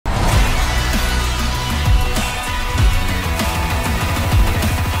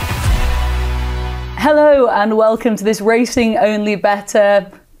Hello and welcome to this racing only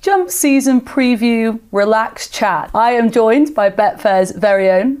Bettor jump season preview relaxed chat. I am joined by Betfair's very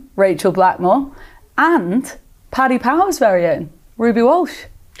own Rachael Blackmore and Paddy Power's very own Ruby Walsh.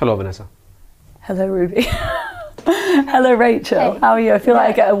 Hello, Vanessa. Hello, Ruby. Hello, Rachael. Hey. How are you? I feel like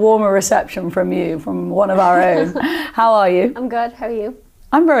I get a warmer reception from you, from one of our own. How are you? I'm good. How are you?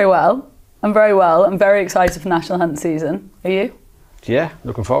 I'm very well. I'm very excited for National Hunt season. Are you? Yeah,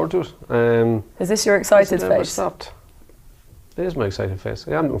 looking forward to it. Is this your excited never face? Stopped. It is my excited face.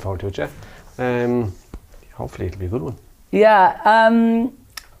 Yeah, I'm looking forward to it, yeah. Hopefully it'll be a good one. Yeah.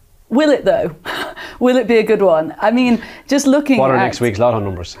 Will it though? Will it be a good one? I mean, just looking What are at next week's lotto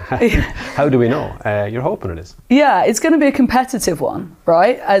numbers? How do we know? You're hoping it is. Yeah, it's going to be a competitive one,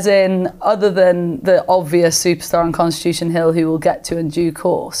 right? As in, other than the obvious superstar on Constitution Hill who we'll get to in due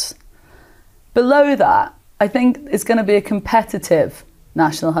course. Below that, I think it's going to be a competitive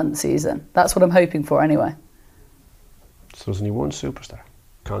National Hunt season. That's what I'm hoping for anyway. So there's only one superstar,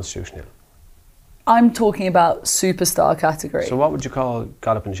 Constitution Hill. I'm talking about superstar category. So what would you call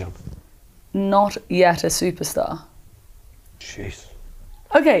Gallop and Jump? Not yet a superstar. Jeez.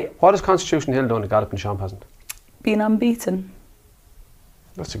 Okay. What has Constitution Hill done that Gallop and Jump hasn't? Been unbeaten.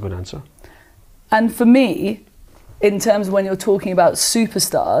 That's a good answer. And for me, in terms of when you're talking about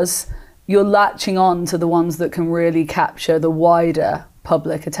superstars, you're latching on to the ones that can really capture the wider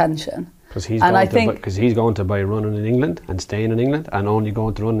public attention. Because he's going to buy running in England and staying in England and only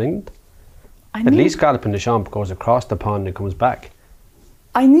going to run in England. At least Gallop and Jump goes across the pond and comes back.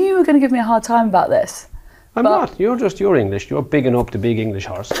 I knew you were going to give me a hard time about this. I'm not. You're English. You're bigging up the big English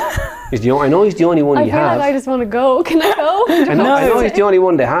horse. I know he's the only one you have. I feel like I just want to go. Can I go? I know he's the only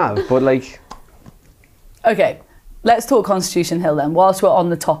one they have, but like... Okay, let's talk Constitution Hill then, whilst we're on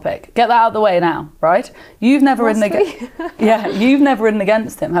the topic. Get that out of the way now, right? You've never ridden against... Yeah, you've never ridden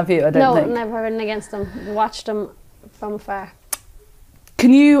against him, have you? I don't think. No, never ridden against him. Watched him from afar.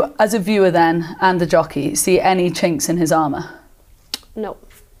 Can you, as a viewer then, and a jockey, see any chinks in his armour? No.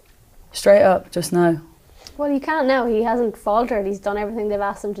 Straight up, just no. Well, you can't now. He hasn't faltered. He's done everything they've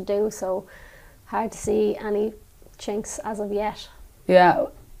asked him to do, so hard to see any chinks as of yet. Yeah,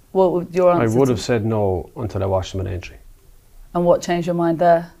 what would your answer? I would have said no until I watched him in entry. And what changed your mind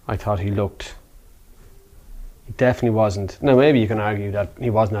there? I thought he definitely wasn't. Now maybe you can argue that he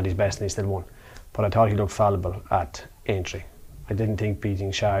wasn't at his best and he still won, but I thought he looked fallible at entry. I didn't think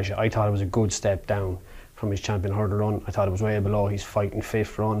beating Sharjah. I thought it was a good step down from his champion hurdle run. I thought it was way below his fighting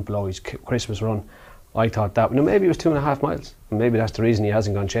fifth run, below his Christmas run. I thought that. Now maybe it was 2.5 miles, and maybe that's the reason he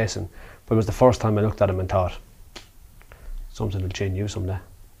hasn't gone chasing. But it was the first time I looked at him and thought, something will chin you someday.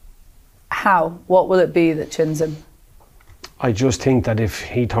 How? What will it be that chins him? I just think that if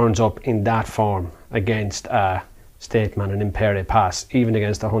he turns up in that form against a Stateman and Impere Pass, even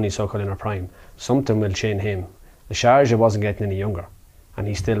against a Honeysuckle in her prime, something will chin him. The Sharjah wasn't getting any younger, and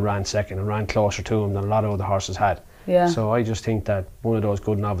he still ran second and ran closer to him than a lot of other horses had. Yeah. So I just think that one of those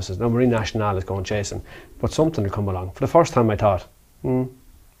good novices, now Marine Nationale is going chasing, but something will come along. For the first time I thought,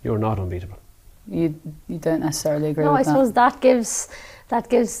 you're not unbeatable. You don't necessarily agree No, with I that? suppose that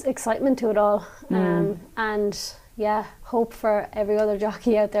gives excitement to it all. And yeah, hope for every other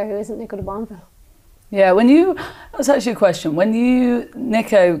jockey out there who isn't Nico de Bonville. Yeah, that's actually a question.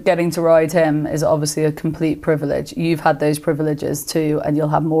 Nico getting to ride him is obviously a complete privilege. You've had those privileges too, and you'll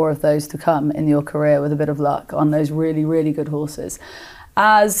have more of those to come in your career with a bit of luck on those really, really good horses.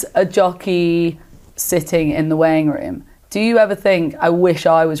 As a jockey sitting in the weighing room, do you ever think, I wish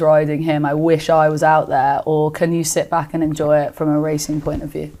I was riding him, I wish I was out there, or can you sit back and enjoy it from a racing point of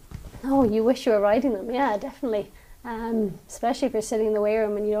view? Oh, you wish you were riding them, yeah, definitely. Especially if you're sitting in the weigh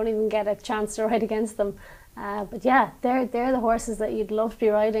room and you don't even get a chance to ride against them. But yeah, they're the horses that you'd love to be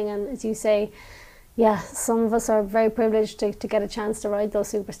riding, and as you say, yeah, some of us are very privileged to get a chance to ride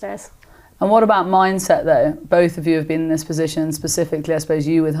those superstars. And what about mindset though? Both of you have been in this position, specifically I suppose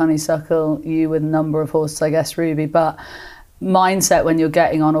you with Honeysuckle, you with a number of horses, I guess Ruby, but mindset when you're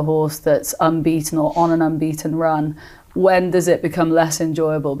getting on a horse that's unbeaten or on an unbeaten run, when does it become less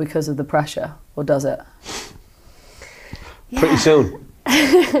enjoyable because of the pressure, or does it? Yeah. Pretty soon.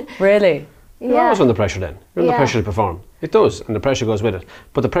 Really? You're always under pressure then. You're under pressure to perform. It does, and the pressure goes with it.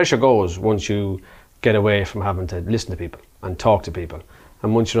 But the pressure goes once you get away from having to listen to people and talk to people.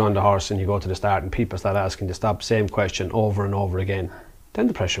 And once you're on the horse and you go to the start and people start asking the same question over and over again, then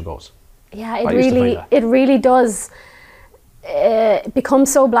the pressure goes. Yeah, it really does become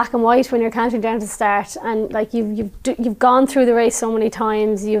so black and white when you're counting down to the start, and like you've gone through the race so many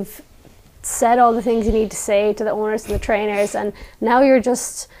times, you've said all the things you need to say to the owners and the trainers, and now you're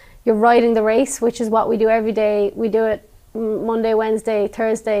riding the race, which is what we do every day. We do it Monday, Wednesday,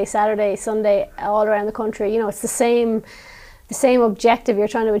 Thursday, Saturday, Sunday, all around the country. You know, it's the same objective you're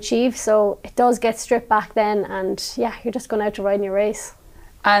trying to achieve, so it does get stripped back then, and yeah, you're just going out to ride in your race.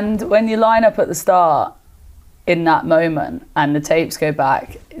 And when you line up at the start in that moment and the tapes go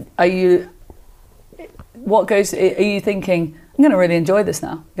back, are you thinking, I'm going to really enjoy this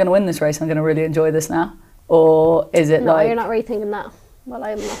now, I'm going to win this race, I'm going to really enjoy this now? Or is it no, like... you're not really thinking that. Well,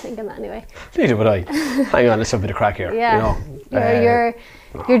 I'm not thinking that anyway. Neither would I. Hang on, let's have a bit of crack here. Yeah, you know,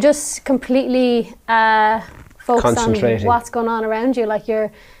 you're just completely focused on what's going on around you. Like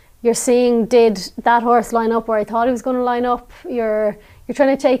you're seeing, did that horse line up where I thought he was going to line up? You're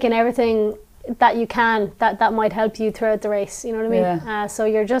trying to take in everything that you can that might help you throughout the race. You know what I mean? Yeah. So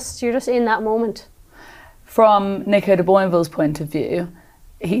you're just in that moment. From Nico de Boinville's point of view,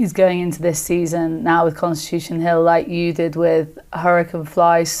 he's going into this season now with Constitution Hill like you did with Hurricane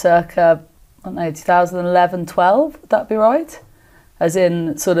Fly circa, I don't know, 2011-12, would that be right? As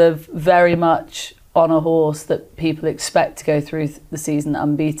in sort of very much on a horse that people expect to go through the season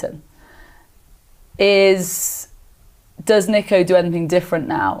unbeaten. Does Nico do anything different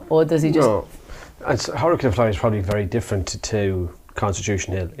now, or does he just... No, Hurricane Fly is probably very different to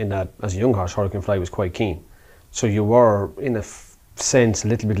Constitution Hill in that as a young horse, Hurricane Fly was quite keen. So you were, in a sense, a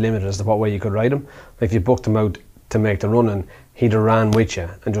little bit limited as to what way you could ride him. Like if you booked him out to make the running, he'd have ran with you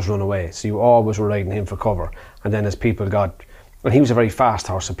and just run away. So you always were riding him for cover. And then as people got... And he was a very fast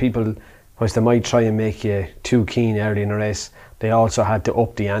horse, so people, whilst they might try and make you too keen early in a race, they also had to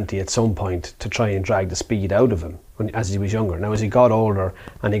up the ante at some point to try and drag the speed out of him as he was younger. Now as he got older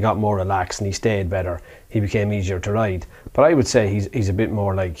and he got more relaxed and he stayed better, he became easier to ride. But I would say he's a bit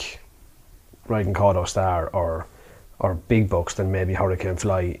more like riding Caudo Star or Big Bucks than maybe Hurricane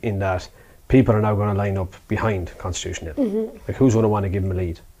Fly, in that people are now going to line up behind Constitution Hill. Mm-hmm. Like who's going to want to give him a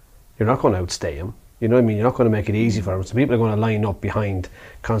lead? You're not going to outstay him. You know what I mean? You're not going to make it easy for him. So people are going to line up behind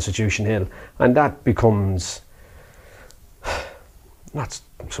Constitution Hill, and that becomes not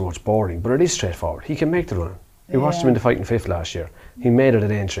so much boring, but it is straightforward. He can make the run. We watched him in the Fighting Fifth last year. He made it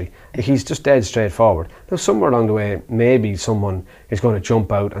at Aintree. He's just dead straightforward. Now somewhere along the way, maybe someone is going to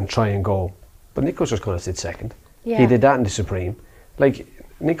jump out and try and go, but Nico's just going to sit second. Yeah. He did that in the Supreme. Like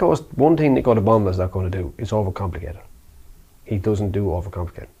one thing Nico de Boinville is not going to do is overcomplicate it. He doesn't do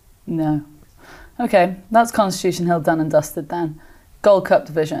overcomplicate. No. Okay, that's Constitution Hill done and dusted then. Gold Cup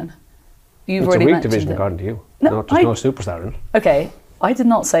division. You've already mentioned it's a weak division according to you. No, there's no superstar in it. Okay, I did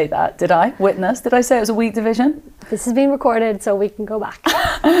not say that, did I? Witness, did I say it was a weak division? This has been recorded, so we can go back.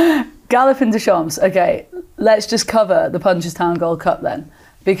 Galopin Des Champs. Okay, let's just cover the Punchestown Gold Cup then.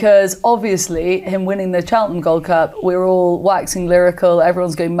 Because obviously, him winning the Cheltenham Gold Cup, we're all waxing lyrical,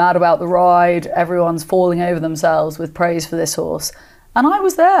 everyone's going mad about the ride, everyone's falling over themselves with praise for this horse. And I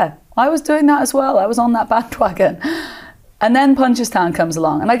was there. I was doing that as well. I was on that bandwagon. And then Punchestown comes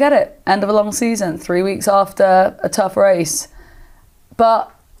along, and I get it. End of a long season, 3 weeks after a tough race.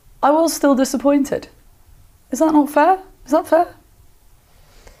 But I was still disappointed. Is that not fair? Is that fair?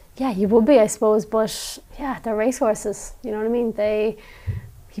 Yeah, you would be, I suppose. But yeah, they're racehorses. You know what I mean?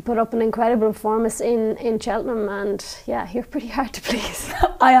 He put up an incredible performance in Cheltenham, and yeah, you're pretty hard to please.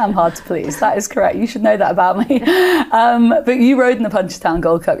 I am hard to please, that is correct. You should know that about me. But you rode in the Punchestown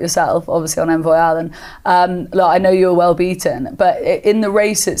Gold Cup yourself, obviously on Envoy Island. Look, I know you were well beaten, but in the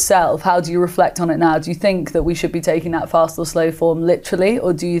race itself, how do you reflect on it now? Do you think that we should be taking that fast or slow form literally,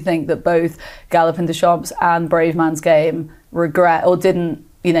 or do you think that both Galopin Des Champs and Brave Man's Game regret, or didn't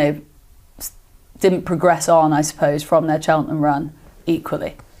progress on, I suppose, from their Cheltenham run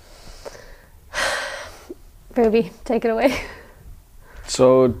equally? Ruby, take it away.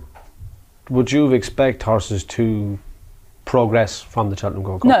 So, would you expect horses to progress from the Cheltenham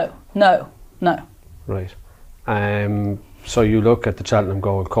Gold Cup? No. Right. So you look at the Cheltenham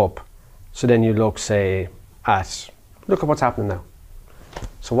Gold Cup. So then you look at what's happening now.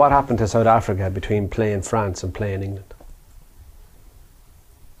 So what happened to South Africa between playing France and playing England?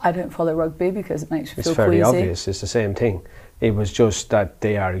 I don't follow rugby because it makes me feel queasy. It's fairly obvious. It's the same thing. It was just that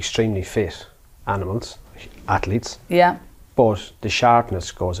they are extremely fit animals, athletes. Yeah. But the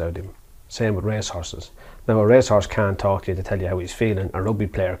sharpness goes out of them. Same with racehorses. Now a racehorse can't talk to you to tell you how he's feeling. A rugby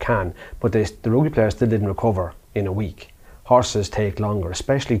player can, but the rugby player still didn't recover in a week. Horses take longer,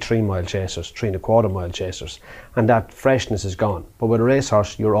 especially 3 mile chasers, 3 1/4 mile chasers, and that freshness is gone. But with a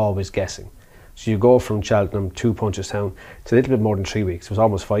racehorse, you're always guessing. So you go from Cheltenham to Punchestown. It's a little bit more than 3 weeks. It was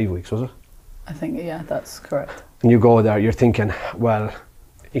almost 5 weeks, was it? I think, yeah, that's correct. And you go there, you're thinking, well,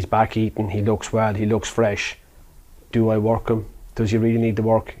 he's back eating, he looks well, he looks fresh. Do I work him? Does he really need to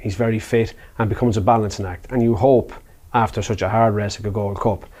work? He's very fit, and becomes a balancing act. And you hope, after such a hard race like a Gold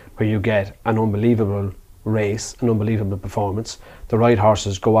Cup, where you get an unbelievable race, an unbelievable performance. The right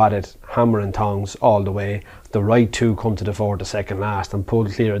horses go at it hammer and tongs all the way. The right two come to the fore the second last and pull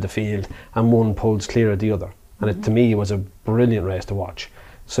clear of the field, and one pulls clear of the other. And it, to me, it was a brilliant race to watch.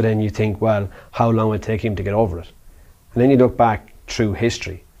 So then you think, well, how long would it take him to get over it? And then you look back through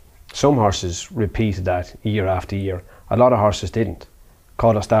history. Some horses repeated that year after year. A lot of horses didn't.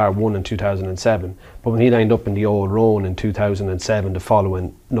 Caught a Star won in 2007, but when he lined up in the Old Roan in 2007, the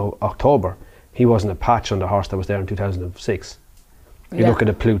following October, he wasn't a patch on the horse that was there in 2006. You look at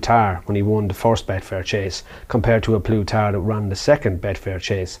a Plutar when he won the first Betfair chase compared to a Plutar that ran the second Betfair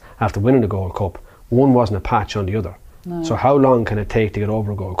chase after winning the Gold Cup. One wasn't a patch on the other. No. So how long can it take to get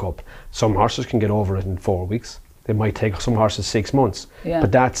over a Gold Cup? Some horses can get over it in 4 weeks. It might take some horses 6 months.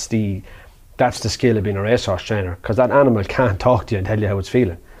 But that's the skill of being a racehorse trainer, because that animal can't talk to you and tell you how it's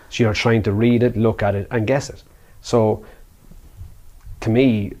feeling. So you're trying to read it, look at it and guess it. So to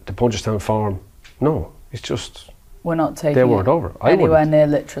me, the Punchestown form, no, it's just... We're not taking they weren't over. Anywhere near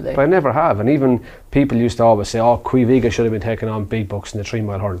literally. But I never have. And even people used to always say, oh, Quiviga should have been taking on big bucks in the 3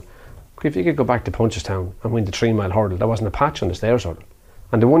 mile hurdle. Quiviga go back to Punchestown and win the 3 mile hurdle. There wasn't a patch on the stairs hurdle.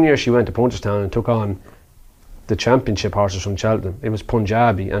 And the one year she went to Punchestown and took on the championship horses from Cheltenham, it was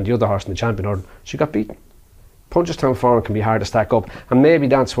Punjabi and the other horse in the champion hurdle, she got beaten. Punchestown form can be hard to stack up, and maybe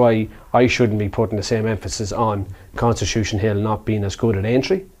that's why I shouldn't be putting the same emphasis on Constitution Hill not being as good at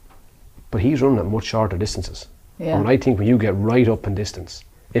Aintree, but he's running at much shorter distances. And I think when you get right up in distance,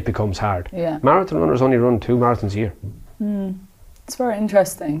 it becomes hard. Marathon runners only run 2 marathons a year. It's very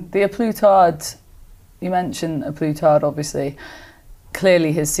interesting. The Aplutard, you mentioned Aplutard, obviously.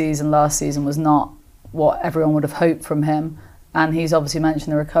 Clearly his season last season was not what everyone would have hoped from him, and he's obviously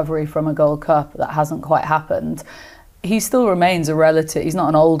mentioned the recovery from a Gold Cup that hasn't quite happened. He still remains a relative, he's not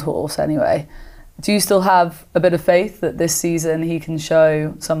an old horse anyway. Do you still have a bit of faith that this season he can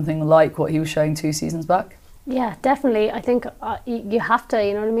show something like what he was showing 2 seasons back? Yeah, definitely. I think you have to,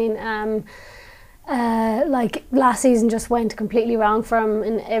 you know what I mean? Like last season just went completely wrong for him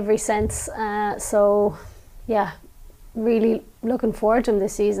in every sense. So yeah, really looking forward to him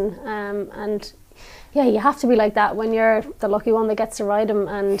this season. And yeah, you have to be like that when you're the lucky one that gets to ride him,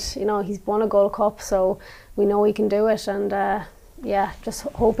 and you know he's won a Gold Cup, so we know he can do it. And yeah, just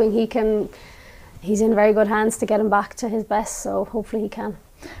hoping he's in very good hands to get him back to his best, so hopefully he can.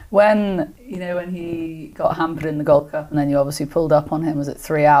 When he got hampered in the Gold Cup and then you obviously pulled up on him, was it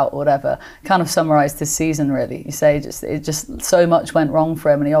 3 out or whatever, kind of summarised his season really. You say it just so much went wrong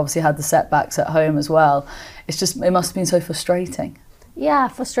for him, and he obviously had the setbacks at home as well. It must have been so frustrating. Yeah,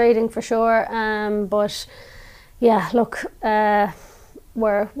 frustrating for sure. But yeah, look,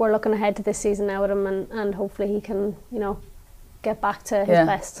 we're looking ahead to this season now with him, and hopefully he can, get back to his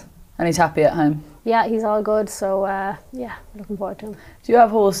best. And he's happy at home. Yeah, he's all good. So yeah, looking forward to him. Do you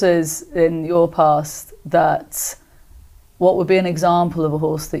have horses in your past what would be an example of a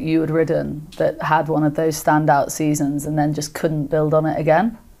horse that you had ridden that had one of those standout seasons and then just couldn't build on it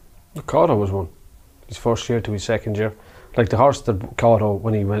again? Cotto was one. His first year to his second year. Like the horse that Cotto,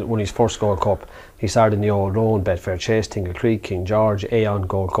 when he won his first Gold Cup, he started in the Old Roan, Betfair Chase, Tingle Creek, King George, Aon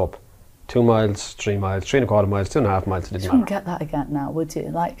Gold Cup. 2 miles, 3 miles, 3.25 miles, 2.5 miles. It didn't matter. You wouldn't get that again now, would you?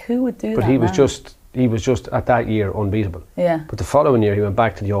 Like, who would do that? But he was just at that year unbeatable. Yeah. But the following year he went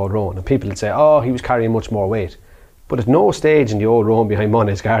back to the Old Roan, and people would say, oh, he was carrying much more weight. But at no stage in the Old Roan behind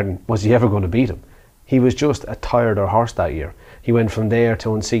Monet's Garden was he ever going to beat him. He was just a tireder horse that year. He went from there to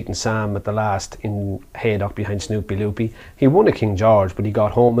Unseaton Sam at the last in Haydock behind Snoopy Loopy. He won a King George, but he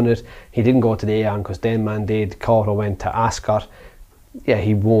got home in it. He didn't go to the Aon because Denman did. Cotto went to Ascot. Yeah,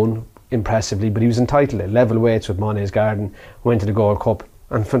 he won impressively, but he was entitled to level weights with Monet's Garden, went to the Gold Cup,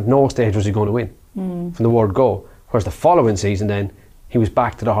 and from no stage was he going to win from the word go. Whereas the following season then, he was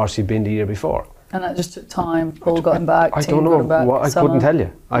back to the horse he'd been the year before. And that just took time. Paul got him back. I don't know. I couldn't tell you.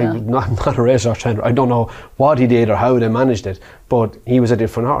 I'm not a racehorse trainer. I don't know what he did or how they managed it, but he was a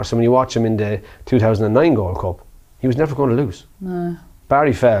different horse. And when you watch him in the 2009 Gold Cup, he was never going to lose. No.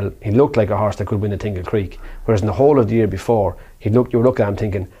 Barry Fell, he looked like a horse that could win a Tingle Creek, whereas in the whole of the year before, you were looking at him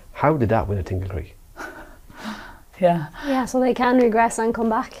thinking, how did that win a Tingle Creek? Yeah, so they can regress and come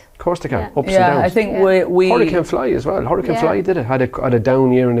back. Of course they can, ups and downs. I think we Hurricane Fly as well. Hurricane Fly did it, had a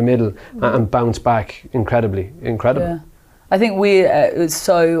down year in the middle and bounced back incredible. Yeah. I think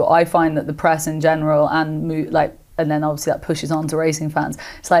I find that the press in general and then obviously that pushes on to racing fans.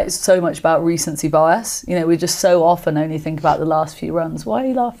 It's so much about recency bias. We just so often only think about the last few runs. Why are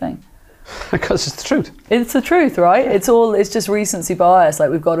you laughing? Because it's the truth. It's the truth, right? It's just recency bias. Like,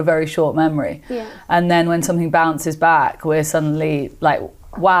 we've got a very short memory. Yeah. And then when something bounces back, we're suddenly like,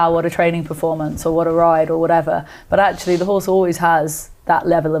 wow, what a training performance or what a ride or whatever. But actually the horse always has that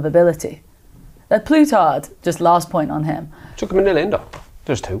level of ability. Plutard, just last point on him. Took Manila in though.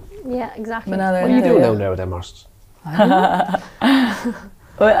 There's 2. Yeah, exactly. Manila What are you doing down there with them horses?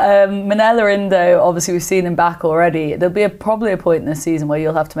 Manila Indo, obviously we've seen him back already. There'll be probably a point in this season where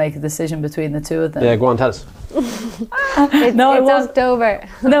you'll have to make a decision between the 2 of them. Yeah, go on, tell us. It's October.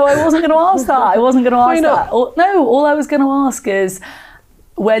 No, I wasn't going to ask that. I wasn't going to ask that. All I was going to ask is,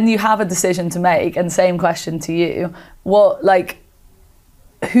 when you have a decision to make, and same question to you,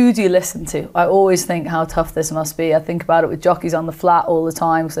 who do you listen to? I always think how tough this must be. I think about it with jockeys on the flat all the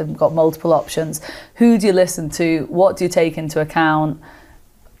time because they've got multiple options. Who do you listen to? What do you take into account?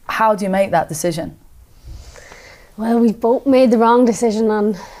 How do you make that decision? Well, we've both made the wrong decision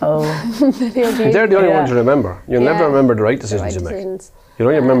on They're the only ones you remember. You'll never remember the right decisions you make. You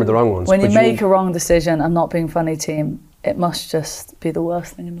only remember the wrong ones. When you make a wrong decision, I'm not being funny, team, it must just be the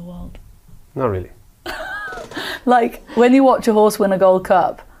worst thing in the world. Not really. Like, when you watch a horse win a Gold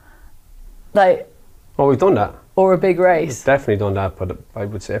Cup, like... Oh, we've done that. Or a big race. We've definitely done that, but I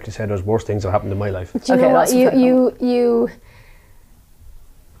would safely say there's worse things that happened in my life. Do you know what?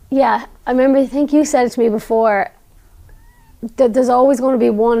 Yeah, I remember, I think you said it to me before, that there's always going to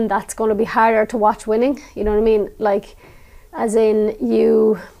be one that's going to be harder to watch winning. You know what I mean? Like, as in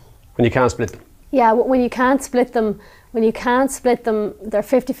you... When you can't split them. Yeah, when you can't split them, they're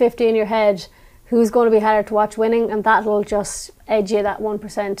 50-50 in your head. Who's going to be harder to watch winning, and that'll just edge you that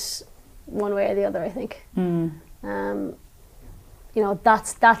 1% one way or the other, I think. You know,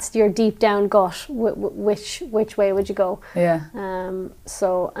 that's your deep down gut. Which way would you go? Yeah.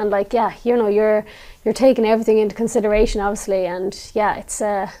 So, and like, yeah, you know, you're taking everything into consideration, obviously, and yeah, it's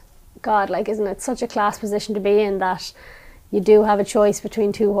God, like, isn't it such a class position to be in that you do have a choice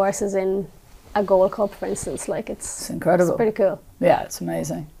between 2 horses in a Gold Cup, for instance. Like, it's incredible. It's pretty cool. Yeah, it's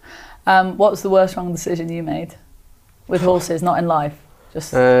amazing. What was the worst wrong decision you made with horses, not in life?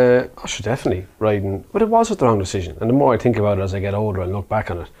 Just definitely riding, but it was the wrong decision. And the more I think about it as I get older and look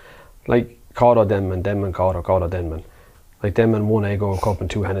back on it, like Cawdor Denman, Cawdor Denman. Like, Denman won a Gold Cup and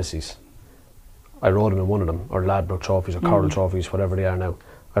 2 Hennessy's. I rode him in one of them, or Ladbroke Trophies, or Coral Trophies, whatever they are now.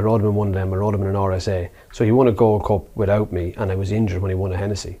 I rode him in one of them. I rode him in an RSA. So he won a Gold Cup without me, and I was injured when he won a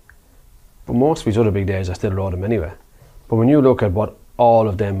Hennessy. But most of his other big days, I still rode him anyway. But when you look at what all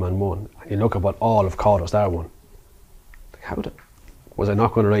of them won, and you look at what all of Cawdor Star won, like, was I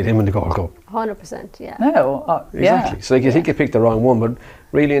not going to ride him in the Gold Cup? 100%, yeah. No, exactly. Yeah. So like, you think you picked the wrong one, but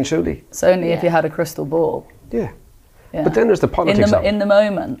really and truly, it's only if you had a crystal ball. Yeah. But then there's the politics of it. In the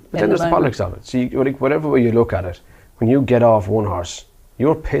moment. But then there's the politics of it. So whatever way you look at it, when you get off one horse,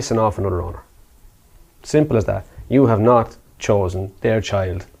 you're pissing off another owner. Simple as that. You have not chosen their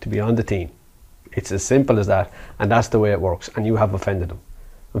child to be on the team. It's as simple as that, and that's the way it works, and you have offended them.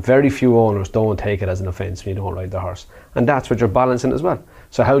 Very few owners don't take it as an offence when you don't ride the horse, and that's what you're balancing as well.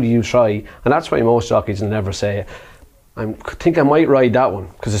 So how do you try, and that's why most jockeys will never say, I think I might ride that one,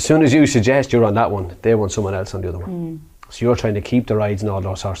 because as soon as you suggest you're on that one, they want someone else on the other one. So you're trying to keep the rides in all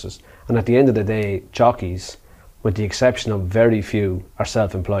those horses, and at the end of the day, jockeys, with the exception of very few, are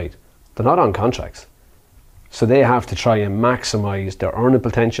self-employed. They're not on contracts. So they have to try and maximise their earning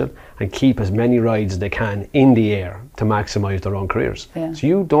potential and keep as many rides as they can in the air to maximise their own careers. Yeah. So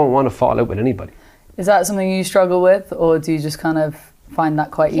you don't want to fall out with anybody. Is that something you struggle with, or do you just kind of find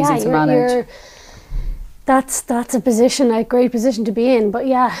that quite easy to manage? That's a position, a great position to be in. But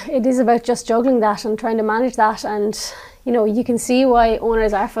yeah, it is about just juggling that and trying to manage that. And you know, you can see why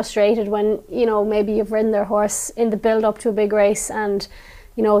owners are frustrated when, you know, maybe you've ridden their horse in the build up to a big race and,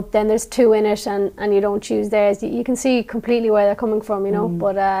 you know, then there's 2 in it and you don't choose theirs. You can see completely where they're coming from, you know.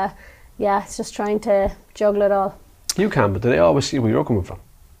 But yeah, it's just trying to juggle it all. You can, but do they always see where you're coming from?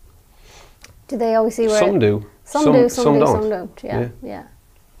 Do they always see where? Some do. Some do, some don't. Yeah.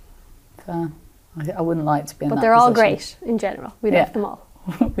 I wouldn't like to be in that position. But they're all great in general. We love them all.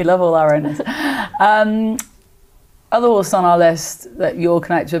 We love all our owners. Other horses on our list that you're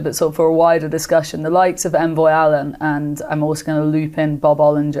connected with, but sort of for a wider discussion, the likes of Envoy Allen, and I'm also going to loop in Bob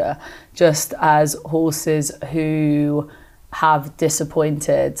Ollinger, just as horses who have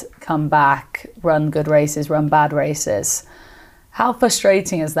disappointed, come back, run good races, run bad races. How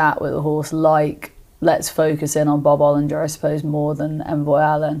frustrating is that with a horse like, let's focus in on Bob Ollinger, I suppose, more than Envoy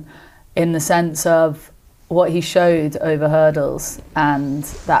Allen, in the sense of what he showed over hurdles and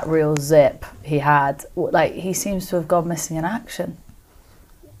that real zip he had? Like, he seems to have gone missing in action.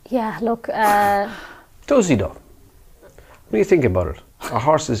 Yeah, look. Does he though? When you think about it, a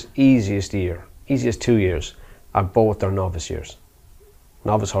horse's easiest 2 years are both their novice years.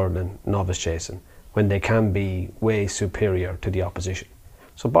 Novice hurdling, novice chasing, when they can be way superior to the opposition.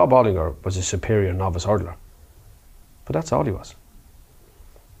 So Bob Ollinger was a superior novice hurdler, but that's all he was.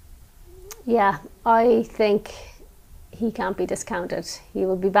 Yeah, I think he can't be discounted. He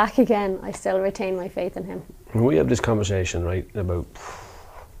will be back again. I still retain my faith in him. When we have this conversation, right, about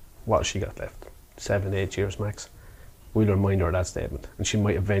what she got left, 7, 8 years max, we'll remind her of that statement, and she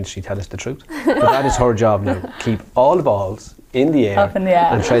might eventually tell us the truth. But that is her job now. Keep all the balls in the air, Up in the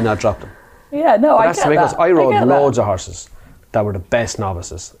air. and try not drop them. Yeah, no, But I that's get the way it that. goes. I rode get loads that. of horses that were the best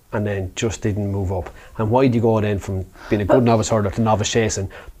novices and then just didn't move up. And why do you go then from being a good novice hurdler to novice chasing?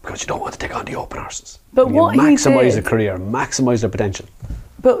 Because you don't want to take on the open horses. But you what he maximise did- the career, maximise their potential.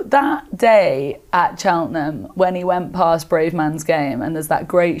 But that day at Cheltenham, when he went past Brave Man's Game, and there's that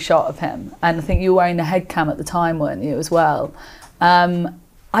great shot of him, and I think you were wearing a head cam at the time, weren't you, as well?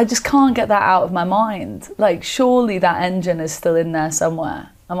 I just can't get that out of my mind. Like, surely that engine is still in there somewhere.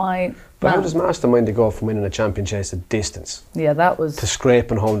 Am I? But how mad? does Mastermind to go from winning a champion chase at distance Yeah, that was. to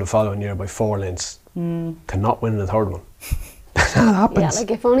scraping home the following year by 4 lengths to not winning the third one? That happens. Yeah,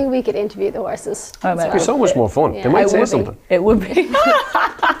 like if only we could interview the horses. Oh, mate. It'd be so much more fun. Yeah. They might It say would be. something. It would be.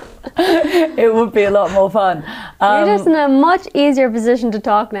 It would be a lot more fun. You're just in a much easier position to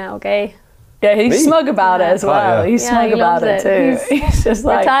talk now, okay? Yeah, he's Me? smug about it as Oh, well. yeah. He's Yeah, smug he about loves it it. too. He's just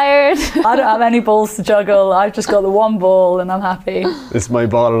like, Retired. I don't have any balls to juggle. I've just got the one ball and I'm happy. It's my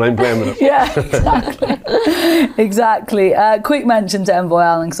ball and I'm playing with it. Yeah, exactly. Exactly. Quick mention to Envoy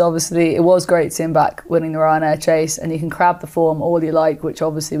Allen, because obviously it was great to see him back winning the Ryanair Chase, and you can crab the form all you like, which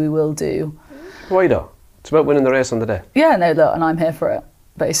obviously we will do. Why though? It's about winning the race on the day. Yeah, no, look, and I'm here for it,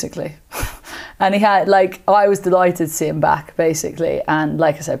 basically. And he had, like, I was delighted to see him back, basically. And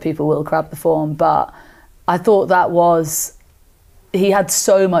like I said, people will crab the form, but I thought that was, he had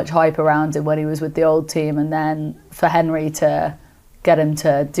so much hype around him when he was with the old team, and then for Henry to get him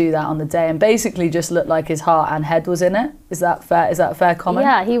to do that on the day and basically just looked like his heart and head was in it. Is that fair? Is that a fair comment?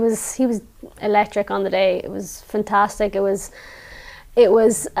 Yeah, he was electric on the day. It was fantastic. It was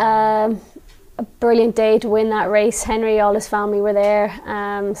a brilliant day to win that race. Henry, all his family were there,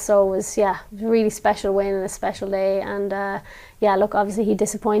 so it was a really special win and a special day. And look, obviously he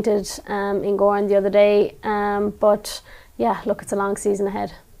disappointed in Goran the other day, but yeah, look, it's a long season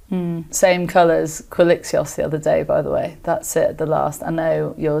ahead. Same colours, Quilixios the other day, by the way. That's it at the last. I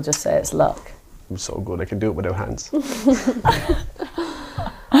know you'll just say it's luck. I'm so good, I can do it without hands.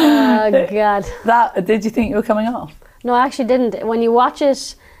 Oh God! That, did you think you were coming off? No, I actually didn't. When you watch it,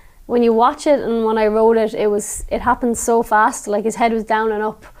 and when I rode it, it happened so fast. Like his head was down and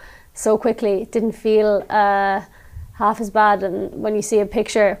up so quickly. It didn't feel half as bad. And when you see a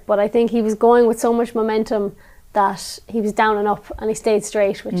picture, but I think he was going with so much momentum that he was down and up, and he stayed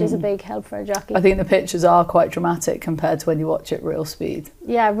straight, which is a big help for a jockey. I think the pictures are quite dramatic compared to when you watch it real speed.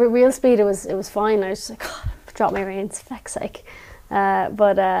 Yeah, real speed. It was fine. I was just like, oh, drop my reins, feck's sake.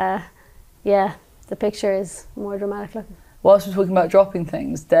 The picture is more dramatic looking. Whilst we're talking about dropping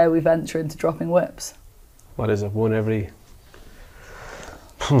things, dare we venture into dropping whips? What is it? One every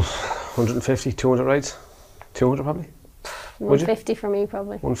 150, 200 rides? 200 probably? 150 for me,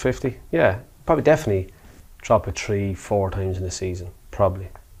 probably. 150? Yeah, probably definitely drop it 3-4 times in a season, probably.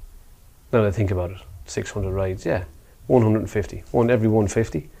 Now that I think about it, 600 rides, yeah. 150, one every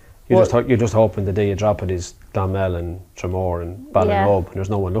 150. You're just hoping the day you drop it is Clonmel and Tremor and Ballinrobe, and there's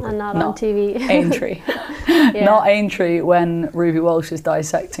no one looking. And not No. on TV. Aintree. Yeah. Not Aintree when Ruby Walsh is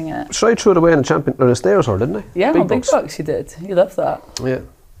dissecting it. So I threw it away in the champion or the stairs, or didn't I? Yeah, on Big bucks. Bucks you did. You love that. Yeah,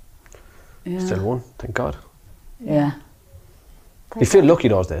 Yeah. still won, thank God. Yeah. You feel lucky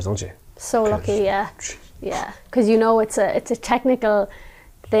those days, don't you? So lucky, yeah. Yeah, because you know it's a technical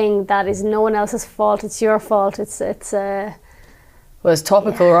thing that is no one else's fault. It's your fault. It's Well, it's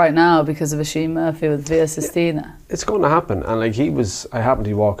topical right now because of Asheen Murphy with Via Sistina. It's going to happen, and like I happened to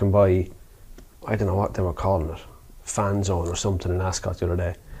be walking by, I don't know what they were calling it, fan zone or something in Ascot the other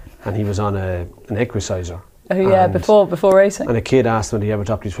day, and he was on an equisizer. Oh yeah, And- before racing. And a kid asked him, did he ever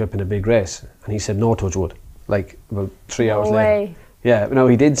drop his whip in a big race? And he said, no, touch wood. Like about 3 hours No later. way. Yeah, no,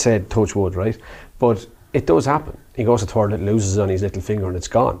 he did say touch wood, right? But it does happen. He goes to twirl it, loses on his little finger, and it's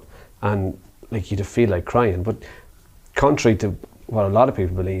gone. And like you'd feel like crying. But contrary to what a lot of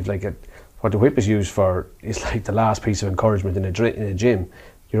people believe, what the whip is used for is like the last piece of encouragement in a gym.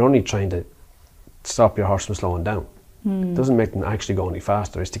 You're only trying to stop your horse from slowing down. It doesn't make them actually go any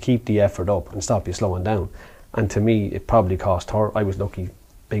faster. It's to keep the effort up and stop you slowing down. And to me, it probably cost her. I was lucky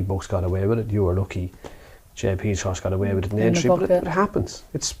Big Bucks got away with it. You were lucky JP's horse got away with it in the In the entry. But bucket. it happens.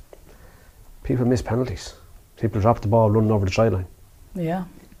 People miss penalties. People drop the ball running over the try line. Yeah,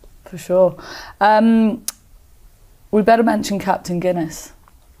 for sure. We better mention Captain Guinness,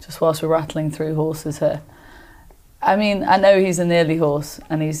 just whilst we're rattling through horses here. I mean, I know he's a nearly horse,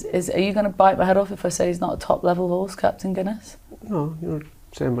 and are you going to bite my head off if I say he's not a top level horse, Captain Guinness? No, you're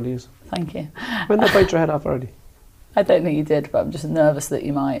Same what he is. Thank you. When they bite your head off already. I don't think you did, but I'm just nervous that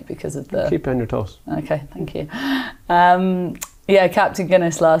you might because of the... Keep on your toes. Okay, thank you. Yeah, Captain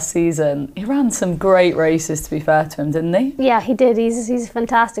Guinness last season, he ran some great races, to be fair to him, didn't he? Yeah, he did. He's a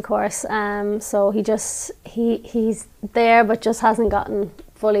fantastic horse. So he's there, but just hasn't gotten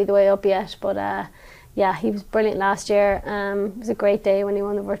fully the way up yet. But yeah, he was brilliant last year. It was a great day when he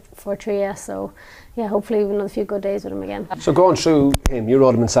won the Fortria. So yeah, hopefully we've another few good days with him again. So going through him, you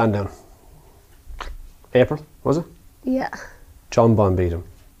rode him in Sandown. April, was it? Yeah. Jonbon beat him.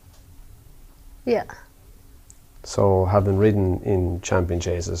 Yeah. So having ridden in champion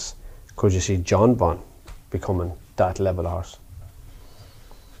chases, could you see Jonbon becoming that level of horse?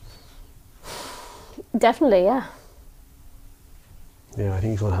 Definitely, yeah. Yeah, I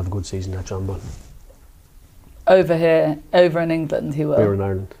think he's going to have a good season, that Jonbon. Over here, over in England, he will. We're in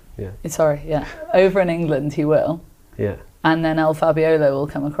Ireland, yeah. Sorry, yeah. Over in England, he will. Yeah. And then El Fabiolo will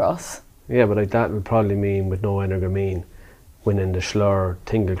come across. Yeah, but like that would probably mean, with no Energamine, winning the Schlur,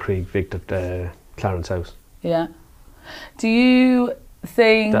 Tingle Creek, Victor, Clarence House. Yeah. Do you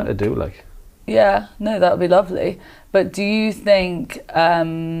think... That'd do, like. Yeah, no, that would be lovely. But do you think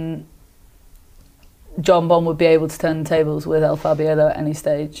Jonbon would be able to turn the tables with El Fabiolo at any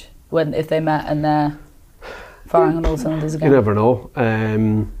stage, if they met and they're firing on all cylinders again? You never know.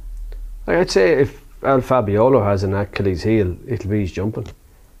 Like I'd say if El Fabiolo has an Achilles heel, it'll be his jumping.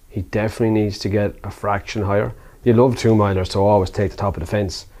 He definitely needs to get a fraction higher. You love 2-milers to always take the top of the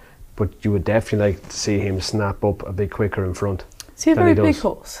fence, but you would definitely like to see him snap up a bit quicker in front. Is he a very big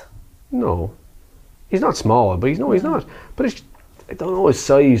horse? No. He's not small, but he's not. But it's, I don't know his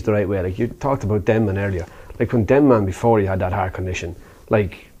size the right way. Like you talked about Denman earlier. Like when Denman, before he had that heart condition,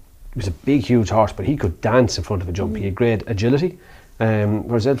 like he was a big, huge horse, but he could dance in front of a jump. He had great agility.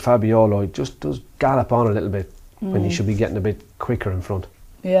 Whereas El Fabiolo just does gallop on a little bit when he should be getting a bit quicker in front.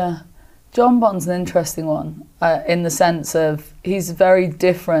 Yeah. Jonbon's an interesting one in the sense of he's a very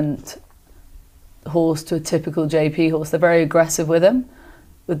different horse to a typical JP horse. They're very aggressive with him,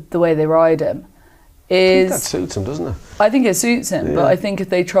 with the way they ride him. I think that suits him, doesn't it? I think it suits him, but I think if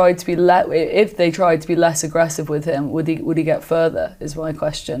they tried to be less aggressive with him, would he get further? Is my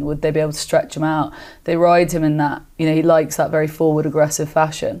question. Would they be able to stretch him out? They ride him in that, he likes that very forward aggressive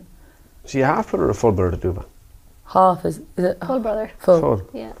fashion. Is he a half brother or a full brother to Duvan? Half is it? Full brother. Full.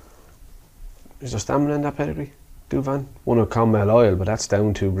 Yeah. Is there stamina in that pedigree? Duvan? One of Conmel Oil, but that's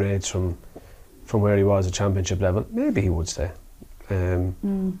down 2 grades from where he was at championship level. Maybe he would stay. I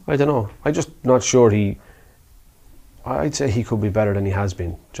don't know. I'm just not sure I'd say he could be better than he has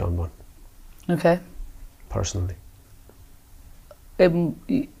been, Jonbon. Okay. Personally. I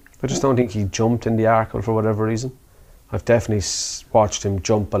just don't think he jumped in the Arkle for whatever reason. I've definitely watched him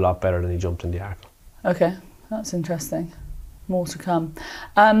jump a lot better than he jumped in the Arkle. Okay, that's interesting. More to come.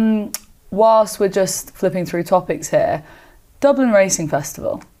 Whilst we're just flipping through topics here, Dublin Racing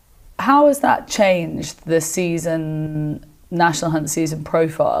Festival, how has that changed the season, National Hunt season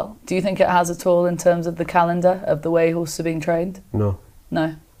profile? Do you think it has at all in terms of the calendar of the way horses are being trained? No.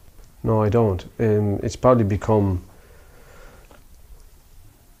 No? No, I don't. It's probably become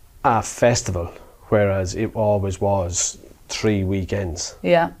a festival, whereas it always was 3 weekends.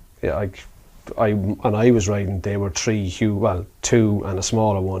 Yeah. Yeah, when I was riding, they were 2 and a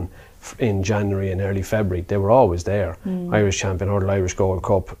smaller one in January and early February. They were always there. Irish Champion Hurdle, Irish Gold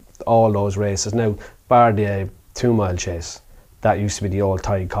Cup, all those races. Now, bar the 2-mile chase, that used to be the old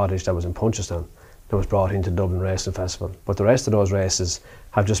Tide Cottage that was in Punchestown, that was brought into Dublin Racing Festival. But the rest of those races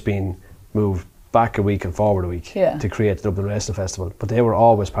have just been moved back a week and forward a week to create the Dublin Racing Festival. But they were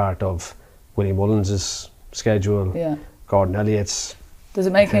always part of Willie Mullins' schedule, Gordon Elliott's. Does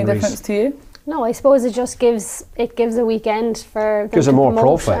it make any difference to you? No, I suppose it just gives a weekend for them gives a more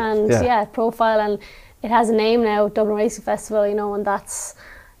profile, and profile, and it has a name now, Dublin Racing Festival, and that's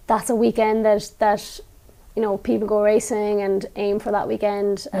a weekend that people go racing and aim for that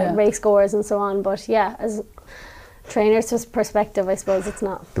weekend, race goers and so on. But yeah, as trainers' perspective, I suppose it's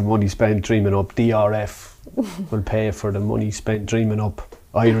not. The money spent dreaming up DRF will pay for the money spent dreaming up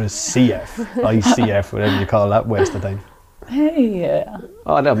Iris CF, ICF, whatever you call that waste of time. Hey,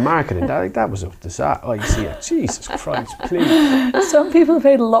 oh, that marketing, that was a disaster. ICF, Jesus Christ, please. Some people have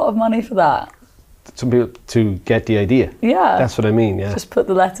paid a lot of money for that. Some people to get the idea. Yeah. That's what I mean, yeah. Just put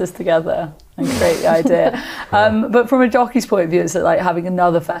the letters together and create the idea. But from a jockey's point of view, it's like having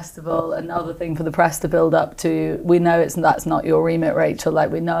another festival, another thing for the press to build up to. We know that's not your remit, Rachel.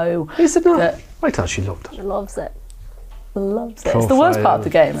 Like, we know. Is it not? I thought she loved it. She loves it. Loves it. It's the worst part of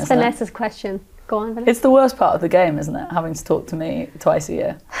the game, isn't it? Vanessa's question. Go on, Vanessa. It's the worst part of the game, isn't it? Having to talk to me twice a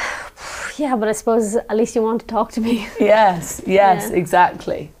year. Yeah, but I suppose at least you want to talk to me. Yes,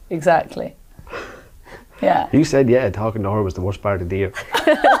 exactly. Yeah. You said, talking to her was the worst part of the year.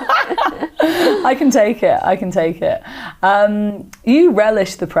 I can take it. You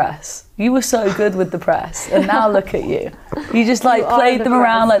relish the press. You were so good with the press, and now look at you. You just like played them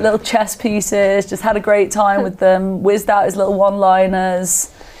around like little chess pieces, just had a great time with them, whizzed out his little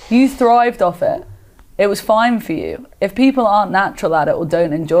one-liners. You thrived off it. It was fine for you. If people aren't natural at it or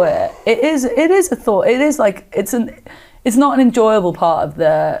don't enjoy it, it is a thought. It is like, it's not an enjoyable part of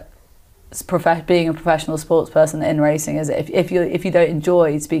the being a professional sports person in racing, is it? If you don't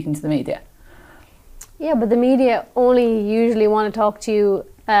enjoy speaking to the media. Yeah, but the media only usually want to talk to you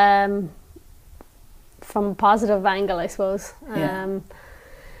from a positive angle, I suppose. And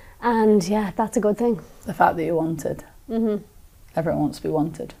yeah, that's a good thing. The fact that you're wanted. Everyone wants to be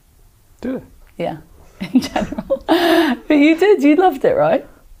wanted. Do they? Yeah, in general. But you loved it, right?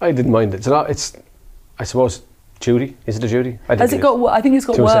 I didn't mind it. It's I suppose, duty. Is it a duty? I think it's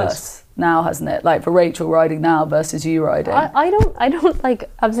got worse now, hasn't it? Like for Rachael riding now versus you riding. I don't like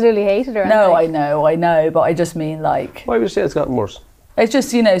absolutely hate it or anything. No, I know, but I just mean like. Why would you say it's gotten worse? It's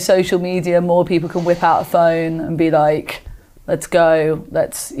just, social media, more people can whip out a phone and be like, let's go,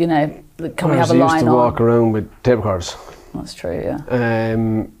 let's, can we have a line on? I used to walk around with tape recorders. That's true, yeah.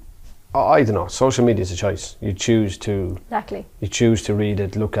 I don't know, social media is a choice. You choose to... Exactly. You choose to read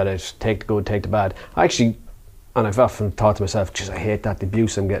it, look at it, take the good, take the bad. And I've often thought to myself, geez, I hate that, the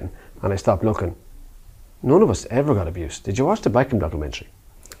abuse I'm getting. And I stopped looking. None of us ever got abused. Did you watch the Beckham documentary?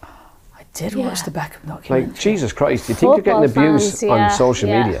 I did watch the Beckham documentary. Like, Jesus Christ, do you think you're getting abuse on social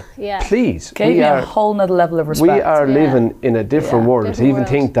media? Yeah. Please. Gave me a whole nother level of respect. We are living in a different world. To even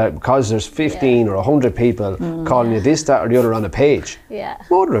think that because there's 15 or 100 people calling you this, that or the other on a page. Yeah.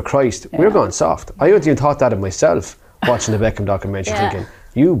 Mother of Christ, we're going soft. I hadn't even thought that of myself watching the Beckham documentary thinking,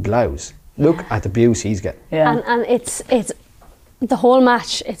 you blouse, look at the abuse he's getting. Yeah. And it's the whole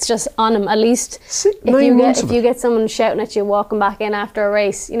match, it's just on him. At least if you get someone shouting at you walking back in after a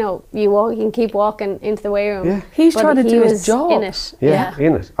race, you can keep walking into the weigh room. Yeah. He's trying to do his job. In it.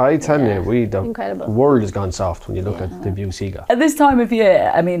 In it. I tell you, Incredible. The world has gone soft when you look at the abuse he got. At this time of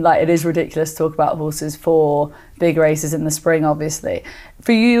year, I mean, like, it is ridiculous to talk about horses for big races in the spring, obviously.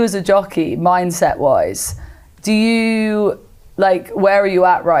 For you as a jockey, mindset-wise, do you... Like, where are you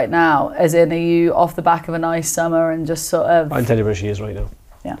at right now? As in, are you off the back of a nice summer and just sort of... I'll tell you where she is right now.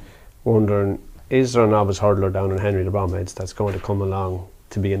 Yeah. Wondering, is there a novice hurdler down in Henry the Bromheads that's going to come along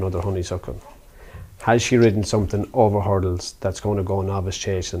to be another honeysuckle? Has she ridden something over hurdles that's going to go novice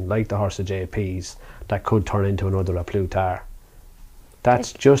chasing, like the horse of JP's, that could turn into another A Plutar?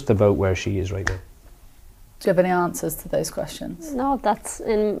 That's just about where she is right now. Do you have any answers to those questions? No,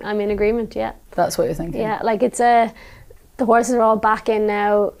 I'm in agreement, yeah. That's what you're thinking? Yeah, like it's the horses are all back in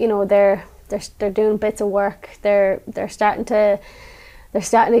now. They're doing bits of work. They're starting to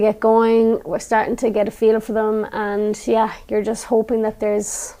get going. We're starting to get a feel for them, and you're just hoping that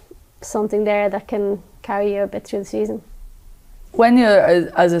there's something there that can carry you a bit through the season. When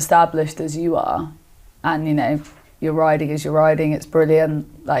you're as established as you are, and you're riding as you're riding, it's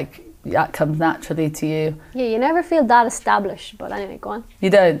brilliant. Like, that comes naturally to you. Yeah, you never feel that established, but anyway, go on.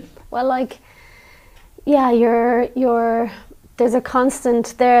 You don't? Well, like. Yeah, there's a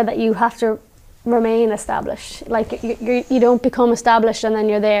constant there that you have to remain established. Like, you don't become established and then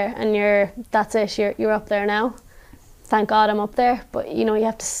you're there and that's it. You're up there now. Thank God I'm up there. But you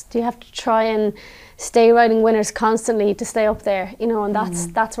have to try and stay riding winners constantly to stay up there. And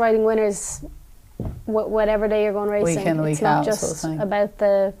that's riding winners. Whatever day you're going racing, week in, week it's not out, just sort of about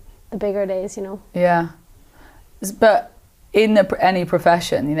the bigger days. Yeah, but. In any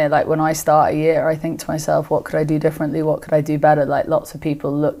profession, like when I start a year, I think to myself, what could I do differently? What could I do better? Like, lots of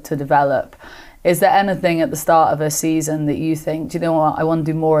people look to develop. Is there anything at the start of a season that you think, do you know what, I want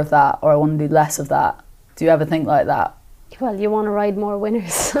to do more of that, or I want to do less of that? Do you ever think like that? Well, you want to ride more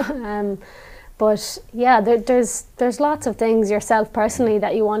winners. But yeah, there's lots of things yourself personally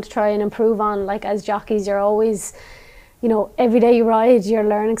that you want to try and improve on. Like, as jockeys, you're always... every day you ride, you're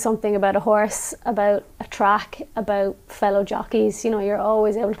learning something about a horse, about a track, about fellow jockeys. You're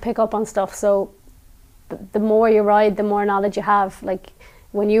always able to pick up on stuff. So the more you ride, the more knowledge you have. Like,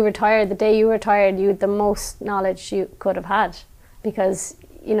 when you retired, the day you retired, you had the most knowledge you could have had, because,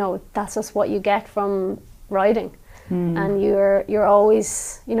 that's just what you get from riding. And you're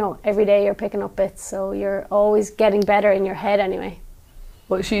always, every day you're picking up bits. So you're always getting better in your head anyway.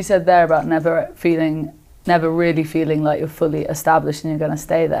 What she said there about never really feeling like you're fully established and you're going to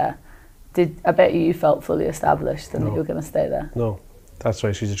stay there. I bet you felt fully established and that you were going to stay there. No, that's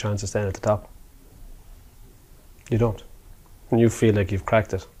why she's a chance of staying at the top. You don't. And you feel like you've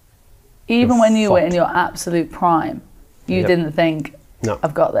cracked it. Even when you were in fucked. your absolute prime, you Yep. didn't think, No.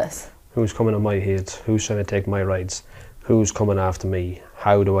 I've got this. Who's coming on my heels? Who's trying to take my rides? Who's coming after me?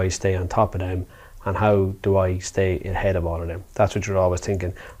 How do I stay on top of them? And how do I stay ahead of all of them? That's what you're always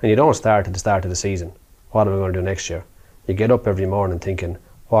thinking. And you don't start at the start of the season. What am I going to do next year? You get up every morning thinking,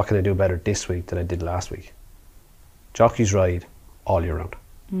 what can I do better this week than I did last week? Jockeys ride all year round.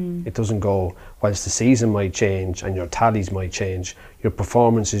 It doesn't go, whilst the season might change and your tallies might change, your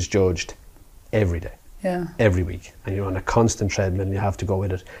performance is judged every day. Yeah. Every week, and you're on a constant treadmill and you have to go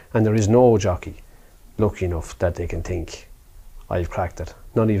with it, and there is no jockey lucky enough that they can think, I've cracked it.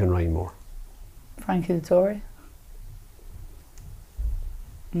 Not even Ryan Moore. Frankie Dettori?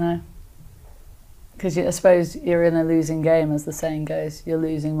 No. Because I suppose you're in a losing game, as the saying goes. You're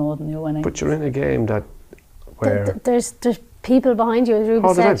losing more than you're winning. But you're in a game that where There's people behind you, as Ruby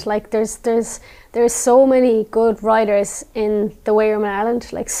All the said. time. Like there's so many good riders in the weight room in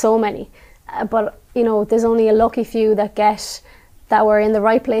Ireland, like so many. But you know, there's only a lucky few that were in the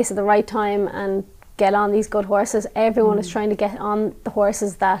right place at the right time and get on these good horses. Everyone is trying to get on the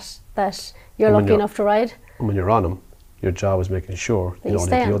horses that you're And when lucky you're- enough to ride. and when you're on them, your job is making sure That you you don't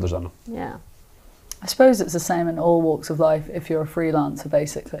stay let the on others on them. Yeah. I suppose it's the same in all walks of life if you're a freelancer,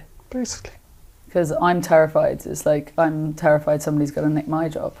 basically. Basically. Because I'm terrified. It's like, I'm terrified somebody's going to nick my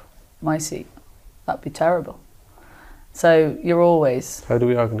job, my seat. That'd be terrible. So you're always... How do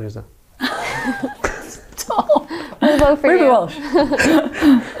we organise that? We'll vote for Ruby you. Walsh.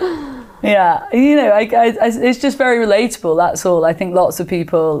 Yeah, you know, it's just very relatable, that's all. I think lots of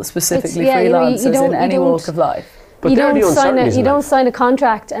people, specifically yeah, you know, you freelancers don't- in you any don't- walk of life. But you they're the don't sign uncertainties you in don't life. sign a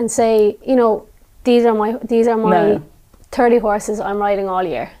contract and say, you know, these are my No. 30 horses I'm riding all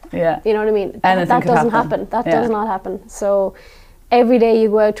year. Yeah. You know what I mean? Anything That could doesn't happen. happen. That Yeah. does not happen. So every day you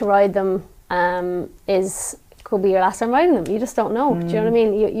go out to ride them could be your last time riding them. You just don't know. Do you know what I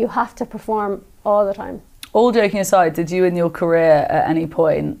mean? You have to perform all the time. All joking aside, did you in your career at any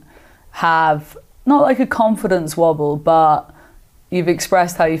point have, not like a confidence wobble, but you've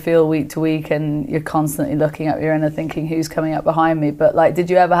expressed how you feel week to week and you're constantly looking at your inner thinking, who's coming up behind me? But like, did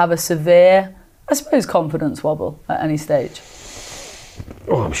you ever have a severe, I suppose, confidence wobble at any stage?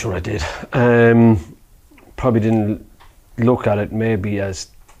 Oh, I'm sure I did. Probably didn't look at it maybe as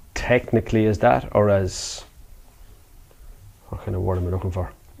technically as that, or as, what kind of word am I looking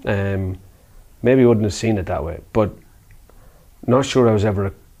for? Maybe wouldn't have seen it that way, but not sure I was ever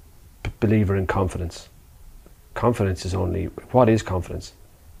a believer in confidence. Confidence is only, what is confidence?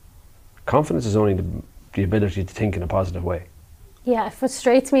 Confidence is only the ability to think in a positive way. Yeah, it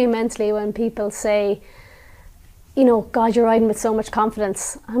frustrates me immensely when people say, you know, God, you're riding with so much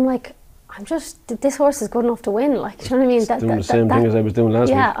confidence. I'm like, this horse is good enough to win. Like, do you know what I mean? Doing the same thing as I was doing last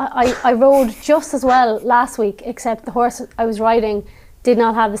yeah, week. I rode just as well last week, except the horse I was riding did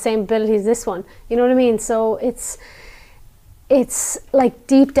not have the same ability as this one. You know what I mean? So it's like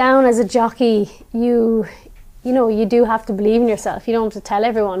deep down as a jockey, you know, you do have to believe in yourself. You don't have to tell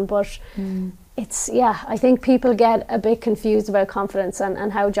everyone, but it's, yeah, I think people get a bit confused about confidence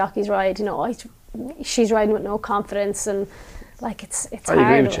and how jockeys ride. You know, she's riding with no confidence, and like it's I hard,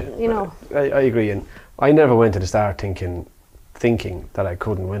 agree with you. you know. I agree, and I never went to the start thinking that I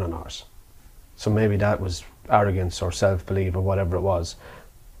couldn't win on horse. So maybe that was arrogance or self-belief or whatever it was.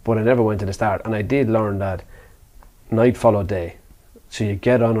 But I never went to the start, and I did learn that night followed day. So you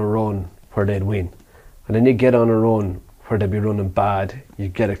get on a run where they'd win, and then you get on a run where they'd be running bad. You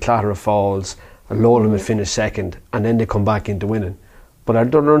get a clatter of falls, a load of them would finish second, and then they come back into winning. But I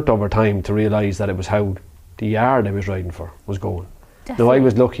learned over time to realise that it was how the yard I was riding for was going. Definitely. Now I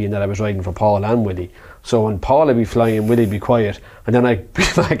was lucky in that I was riding for Paul and Willie. So when Paul would be flying, Willie'd be quiet, and then I'd be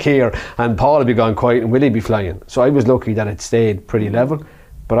back here and Paul would be gone quiet and Willie'd be flying. So I was lucky that it stayed pretty level,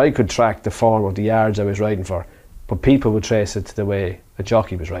 but I could track the form of the yards I was riding for. But people would trace it to the way a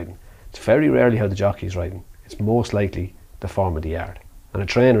jockey was riding. It's very rarely how the jockey is riding. It's most likely the form of the yard. And a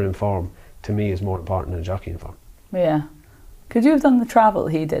trainer in form, to me, is more important than a jockey in form. Yeah. Could you have done the travel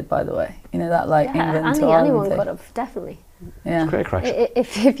he did, by the way? You know, that like England to Ireland anyone thing? could have, definitely. Yeah. Great crash.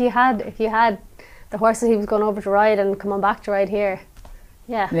 If you had the horses he was going over to ride and coming back to ride here,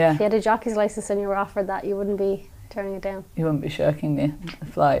 yeah. Yeah. If you had a jockey's license and you were offered that, you wouldn't be turning it down. You wouldn't be shirking the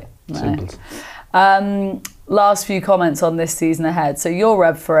flight. No. Simples. Last few comments on this season ahead. So you're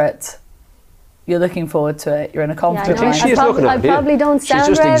rev for it. You're looking forward to it. You're in a confident I know. I think line. she is looking I at it. probably don't sound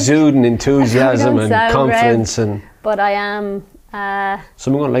She's just rev. exuding enthusiasm don't and sound confidence, and But I am.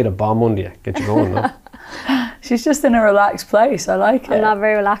 someone going to light a bomb under you, get you going. No? She's just in a relaxed place. I like it. I'm not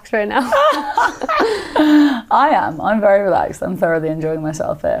very relaxed right now. I am. I'm very relaxed. I'm thoroughly enjoying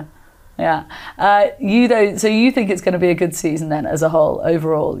myself here. Yeah. You don't. So you think it's going to be a good season then, as a whole,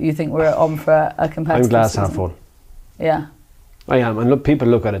 overall? You think we're on for a competitive I'm glad season? to have fun. Yeah. I am, and look, people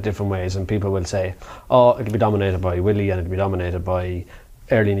look at it different ways, and people will say, "Oh, it'll be dominated by Willie, and it'll be dominated by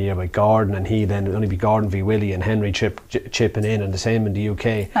early in the year by Gordon, and then it'll only be Gordon v Willie, and Henry chipping in, and the same in the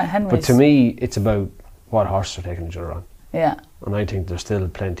UK." But to me, it's about what horses are taking each other on. Yeah. And I think there's still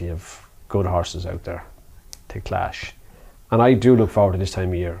plenty of good horses out there to clash. And I do look forward to this time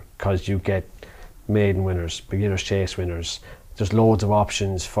of year, because you get maiden winners, beginners chase winners. There's loads of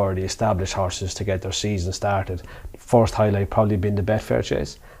options for the established horses to get their season started. First highlight probably been the Betfair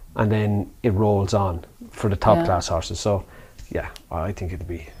chase, and then it rolls on for the top class horses. So yeah, I think it'll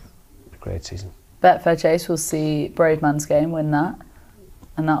be a great season. Betfair chase, we'll see Brave Man's Game win that,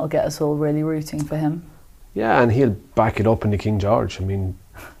 and that'll get us all really rooting for him. Yeah, and he'll back it up in the King George. I mean,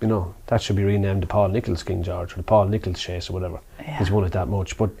 you know, that should be renamed the Paul Nicholls King George, or the Paul Nicholls chase, or whatever. Yeah. He's won it that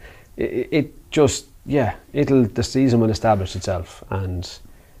much, but it just, yeah, the season will establish itself, and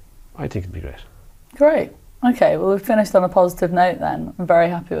I think it'll be great. Great. Okay, well, we've finished on a positive note then. I'm very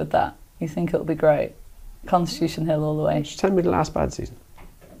happy with that. You think it'll be great? Constitution Hill all the way. Just tell me the last bad season.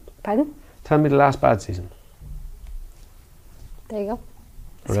 Pardon? Tell me the last bad season. There you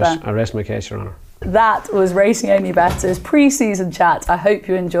go. I rest my case, Your Honour. That was Racing Only Bettor's pre-season chat. I hope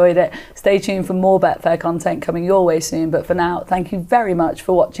you enjoyed it. Stay tuned for more Betfair content coming your way soon. But for now, thank you very much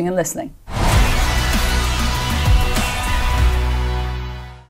for watching and listening.